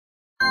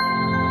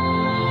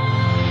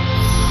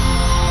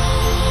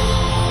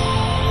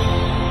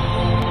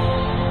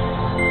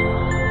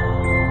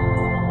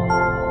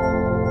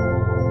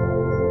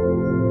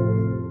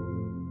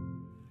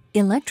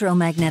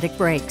Electromagnetic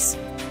brakes.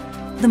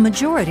 The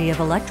majority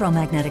of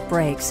electromagnetic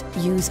brakes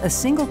use a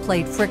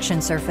single-plate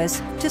friction surface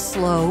to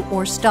slow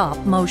or stop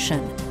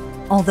motion.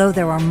 Although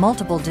there are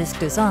multiple disc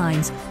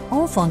designs,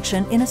 all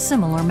function in a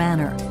similar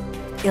manner.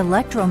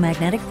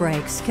 Electromagnetic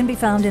brakes can be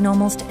found in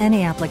almost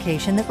any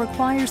application that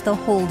requires the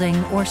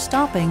holding or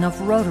stopping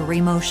of rotary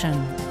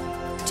motion.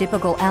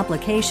 Typical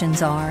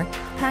applications are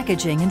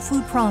packaging and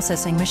food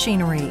processing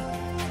machinery,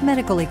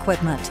 medical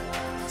equipment,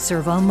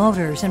 servo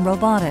motors and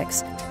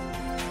robotics,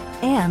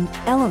 and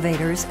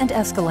elevators and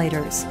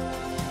escalators.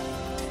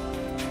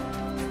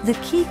 The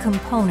key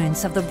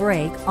components of the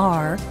brake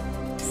are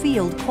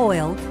field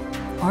coil,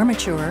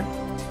 armature,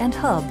 and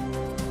hub.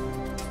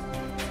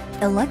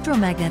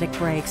 Electromagnetic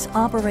brakes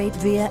operate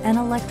via an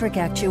electric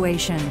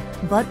actuation,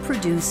 but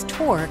produce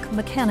torque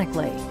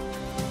mechanically.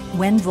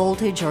 When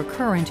voltage or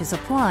current is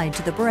applied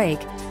to the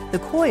brake, the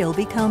coil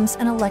becomes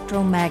an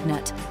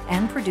electromagnet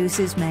and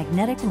produces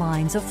magnetic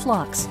lines of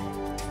flux.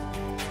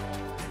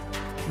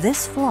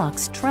 This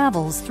flux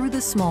travels through the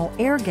small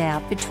air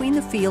gap between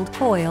the field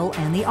coil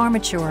and the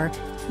armature,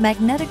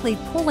 magnetically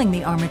pulling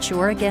the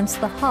armature against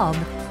the hub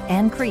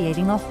and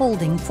creating a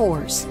holding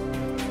force.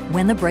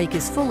 When the brake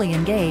is fully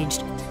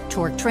engaged,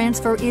 torque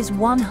transfer is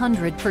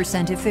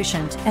 100%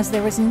 efficient as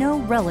there is no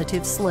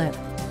relative slip.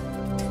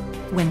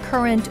 When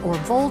current or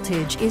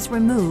voltage is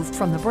removed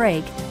from the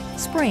brake,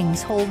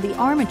 springs hold the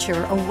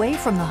armature away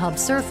from the hub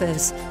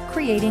surface,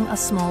 creating a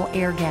small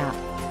air gap.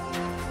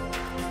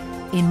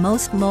 In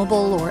most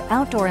mobile or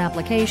outdoor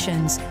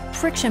applications,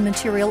 friction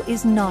material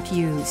is not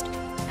used.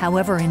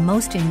 However, in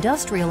most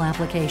industrial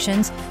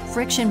applications,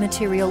 friction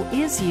material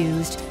is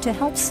used to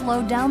help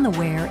slow down the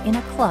wear in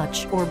a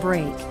clutch or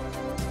brake.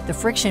 The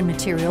friction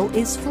material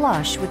is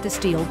flush with the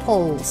steel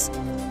poles.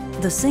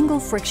 The single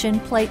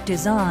friction plate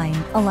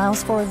design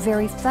allows for a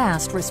very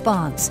fast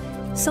response,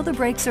 so the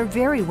brakes are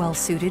very well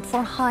suited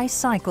for high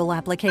cycle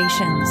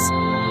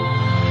applications.